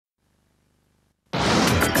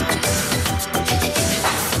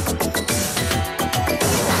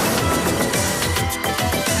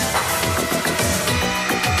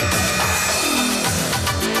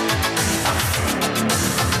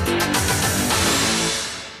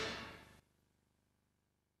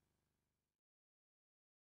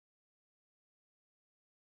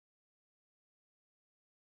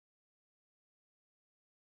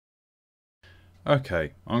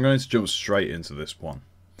Okay, I'm going to jump straight into this one.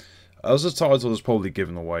 As the title has probably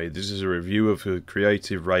given away, this is a review of the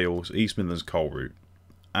Creative Rails East Midlands Coal route.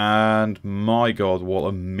 And my god, what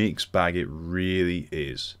a mixed bag it really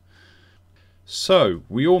is. So,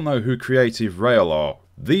 we all know who Creative Rail are.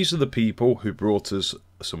 These are the people who brought us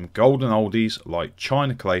some golden oldies like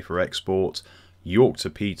China Clay for export, York to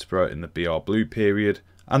Peterborough in the BR Blue period,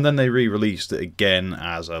 and then they re-released it again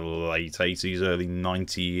as a late 80s, early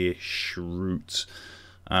 90-ish route,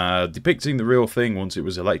 depicting the real thing once it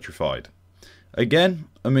was electrified. Again,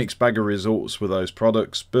 a mixed bag of results with those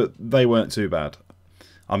products, but they weren't too bad.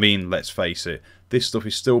 I mean, let's face it, this stuff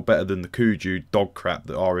is still better than the Kuju dog crap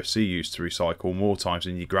that RSC used to recycle more times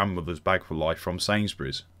than your grandmother's bag for life from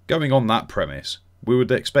Sainsbury's. Going on that premise, we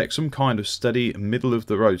would expect some kind of steady,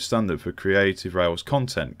 middle-of-the-road standard for Creative Rails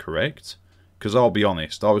content, correct? Because I'll be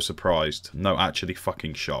honest, I was surprised, no actually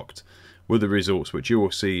fucking shocked, with the results which you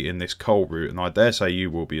will see in this coal route, and I dare say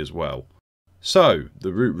you will be as well. So,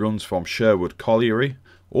 the route runs from Sherwood Colliery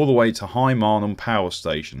all the way to High Marnham Power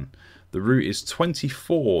Station. The route is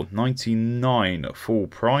 $24.99 at full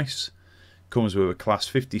price, comes with a Class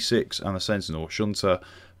 56 and a Sentinel shunter,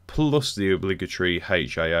 plus the obligatory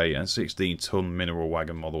HAA and 16-ton mineral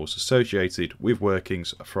wagon models associated with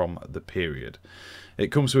workings from the period.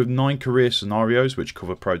 It comes with 9 career scenarios which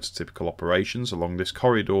cover prototypical operations along this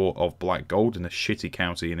corridor of black gold in a shitty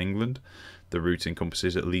county in England. The route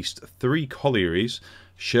encompasses at least 3 collieries,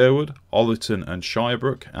 Sherwood, Ollerton and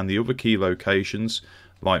Shirebrook, and the other key locations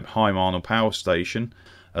like High Marnham Power Station,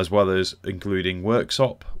 as well as including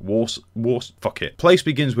Worksop, Place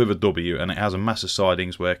begins with a W and it has a mass of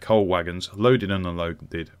sidings where coal wagons, loaded and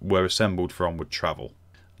unloaded, were assembled from would travel.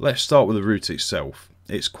 Let's start with the route itself.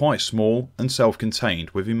 It's quite small and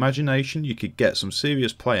self-contained. With imagination you could get some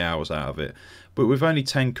serious play hours out of it, but with only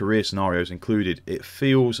 10 career scenarios included, it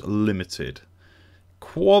feels limited.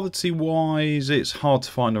 Quality wise, it's hard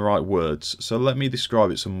to find the right words, so let me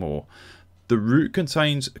describe it some more. The route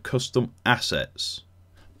contains custom assets,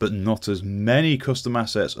 but not as many custom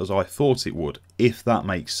assets as I thought it would, if that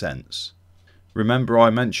makes sense. Remember I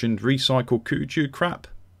mentioned recycled Kuju crap?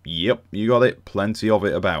 Yep, you got it, plenty of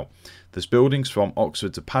it about. There's buildings from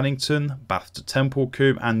Oxford to Paddington, Bath to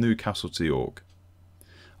Templecombe and Newcastle to York.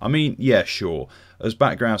 I mean, yeah, sure, as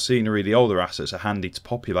background scenery the older assets are handy to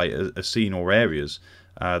populate a scene or areas.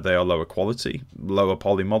 They are lower quality, lower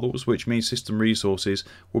poly models, which means system resources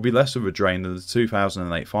will be less of a drain than the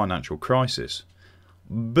 2008 financial crisis.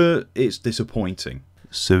 But it's disappointing.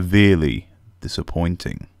 Severely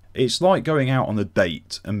disappointing. It's like going out on a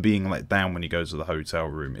date and being let down when you go to the hotel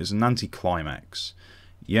room. It's an anticlimax.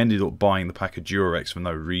 You ended up buying the pack of Durex for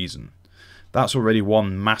no reason. That's already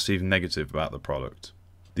one massive negative about the product.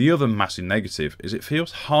 The other massive negative is it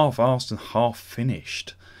feels half-arsed and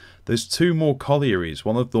half-finished. There's 2 more collieries,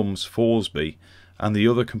 one of them's Thorsby and the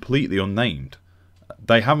other completely unnamed.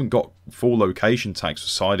 They haven't got full location tags for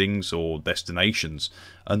sidings or destinations,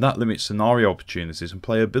 and that limits scenario opportunities and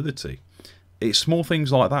playability. It's small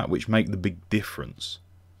things like that which make the big difference.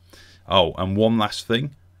 Oh, and one last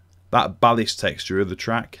thing. That ballast texture of the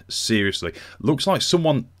track, seriously, looks like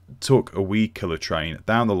someone took a weed killer train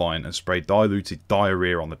down the line and sprayed diluted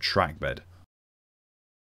diarrhea on the track bed.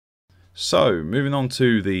 So, moving on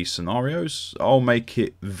to the scenarios, I'll make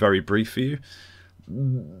it very brief for you.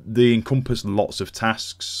 They encompass lots of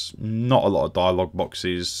tasks, not a lot of dialogue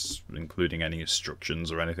boxes, including any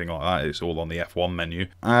instructions or anything like that. It's all on the F1 menu.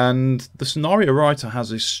 And the scenario writer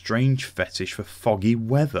has this strange fetish for foggy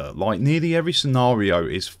weather. Like, nearly every scenario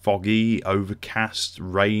is foggy, overcast,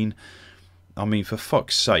 rain. I mean, for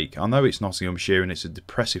fuck's sake, I know it's Nottinghamshire and it's a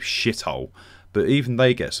depressive shithole, but even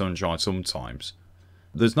they get sunshine sometimes.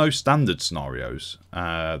 There's no standard scenarios.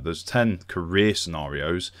 There's 10 career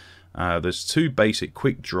scenarios. There's 2 basic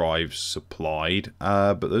quick drives supplied,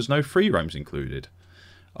 but there's no free roams included.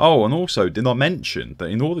 Oh, and also, did I mention that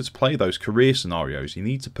in order to play those career scenarios, you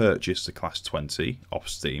need to purchase the Class 20 off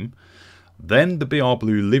Steam, then the BR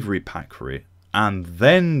Blue livery pack for it, and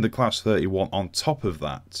then the Class 31 on top of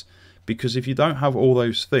that. Because if you don't have all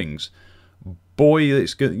those things, boy,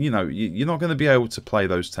 it's good. You know, you're not going to be able to play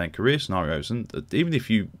those 10 career scenarios. And even if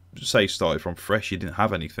you say started from fresh, you didn't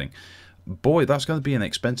have anything, boy, that's going to be an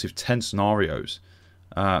expensive 10 scenarios,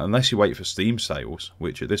 unless you wait for Steam sales,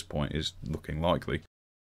 which at this point is looking likely.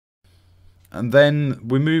 And then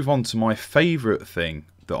we move on to my favourite thing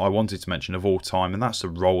that I wanted to mention of all time, and that's the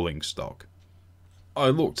rolling stock. I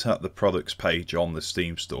looked at the products page on the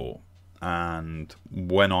Steam store, and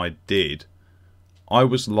when I did, I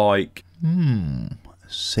was like,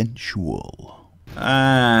 sensual.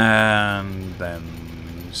 And then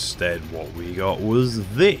instead what we got was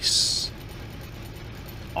this.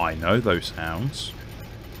 I know those sounds.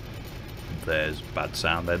 There's bad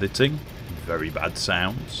sound editing. Very bad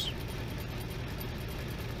sounds.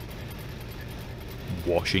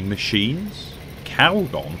 Washing machines.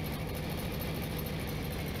 Calgon.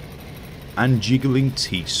 And jiggling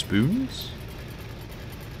teaspoons?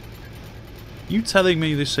 You telling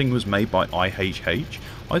me this thing was made by IHH?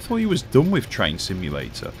 I thought he was done with Train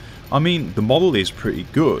Simulator. I mean, the model is pretty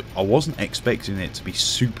good. I wasn't expecting it to be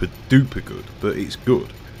super duper good, but it's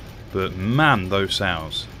good. But man, those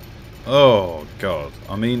sounds. Oh god.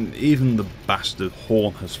 I mean, even the bastard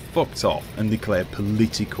horn has fucked off and declared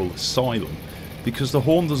political asylum. Because the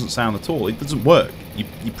horn doesn't sound at all. It doesn't work.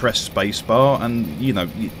 You press spacebar and, you know,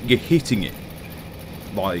 you're hitting it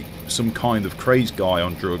like some kind of crazed guy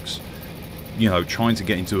on drugs, you know, trying to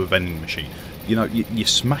get into a vending machine. You know, you're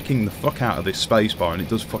smacking the fuck out of this spacebar and it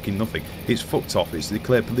does fucking nothing. It's fucked off. It's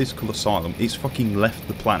declared political asylum. It's fucking left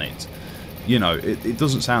the planet. You know, it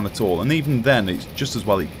doesn't sound at all. And even then, it's just as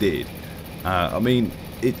well it did. I mean,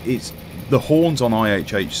 it's the horns on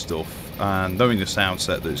IHH stuff, and knowing the sound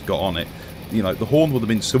set that it's got on it, you know, the horn would have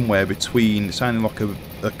been somewhere between sounding like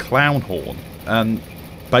a clown horn and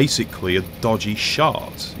basically a dodgy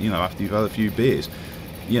shart, you know, after you've had a few beers.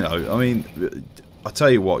 You know, I mean, I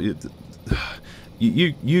tell you what,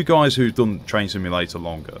 you guys who've done Train Simulator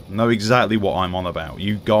longer know exactly what I'm on about.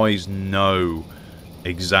 You guys know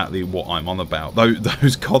exactly what I'm on about.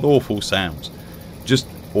 Those god-awful sounds. Just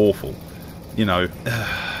awful. You know,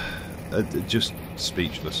 just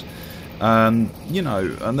speechless. And, you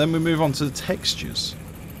know, and then we move on to the textures.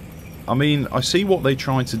 I mean, I see what they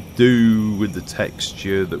tried to do with the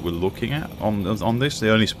texture that we're looking at on this. They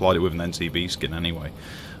only supplied it with an NTB skin anyway.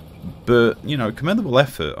 But, you know, commendable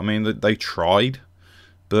effort. I mean, they tried.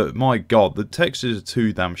 But, my god, the textures are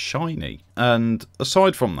too damn shiny. And,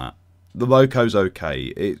 aside from that, the loco's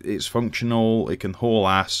okay. It's functional. It can haul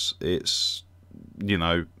ass. It's, you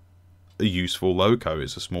know, a useful loco.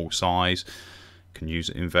 It's a small size. Can use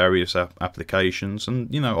it in various applications,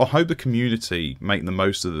 and you know, I hope the community make the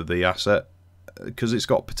most of the asset because it's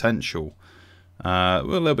got potential. With a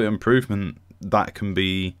little bit of improvement, that can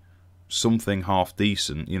be something half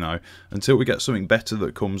decent, you know, until we get something better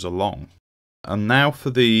that comes along. And now for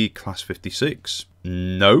the Class 56.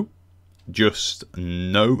 No, just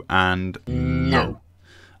no and no.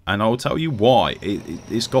 And I'll tell you why.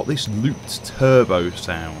 It's got this looped turbo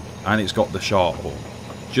sound, and it's got the sharp horn.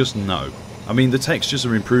 Just no. I mean, the textures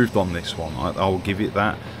are improved on this one, I'll give it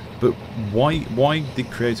that, but why did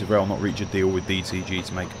Creative Rail not reach a deal with DTG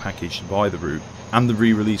to make a package to buy the route and the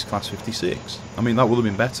re-release Class 56? I mean, that would have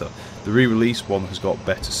been better. The re-release one has got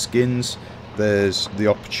better skins, there's the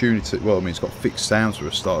opportunity, well, I mean, it's got fixed sounds for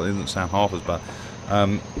a start, it doesn't sound half as bad,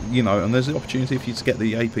 you know, and there's the opportunity for you to get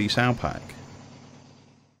the AP sound pack.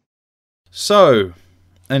 So,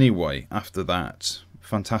 anyway, after that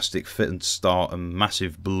fantastic fit and start and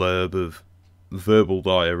massive blurb of verbal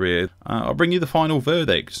diarrhea, I'll bring you the final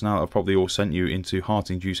verdict now that I've probably all sent you into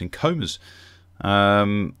heart-inducing comas.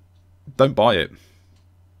 Don't buy it.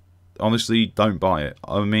 Honestly, don't buy it.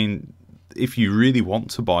 I mean, if you really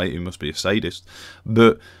want to buy it, you must be a sadist.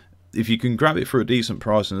 But if you can grab it for a decent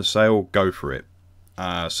price in a sale, go for it.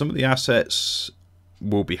 Some of the assets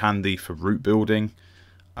will be handy for route building.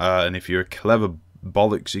 And if you're a clever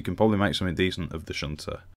bollocks, you can probably make something decent of the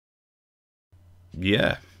shunter.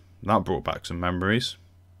 Yeah. That brought back some memories.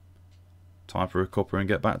 Time for a cuppa and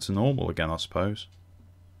get back to normal again, I suppose.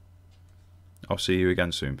 I'll see you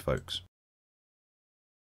again soon, folks.